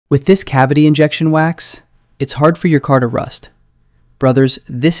With this cavity injection wax, it's hard for your car to rust. Brothers,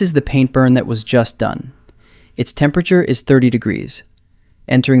 this is the paint burn that was just done. Its temperature is 30 degrees.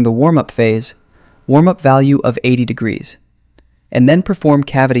 Entering the warm-up phase, warm-up value of 80 degrees. And then perform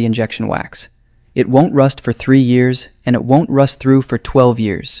cavity injection wax. It won't rust for 3 years, and it won't rust through for 12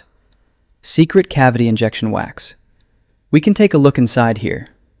 years. Secret cavity injection wax. We can take a look inside here.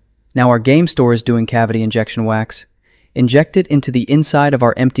 Now our game store is doing cavity injection wax. Inject it into the inside of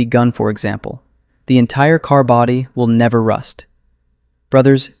our empty gun, for example. The entire car body will never rust.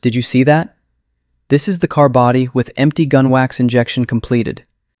 Brothers, did you see that? This is the car body with empty gun wax injection completed.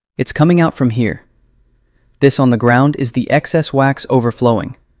 It's coming out from here. This on the ground is the excess wax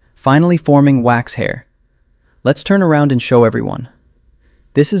overflowing, finally forming wax hair. Let's turn around and show everyone.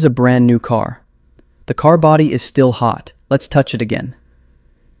 This is a brand new car. The car body is still hot. Let's touch it again.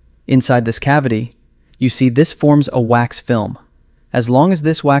 Inside this cavity, you see this forms a wax film. As long as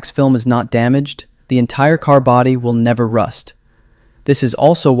this wax film is not damaged, the entire car body will never rust. This is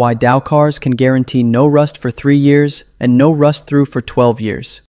also why Dow cars can guarantee no rust for 3 years and no rust through for 12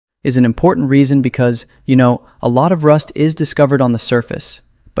 years. Is an important reason because, a lot of rust is discovered on the surface,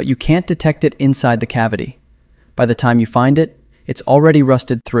 but you can't detect it inside the cavity. By the time you find it, it's already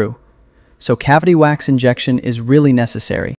rusted through. So cavity wax injection is really necessary.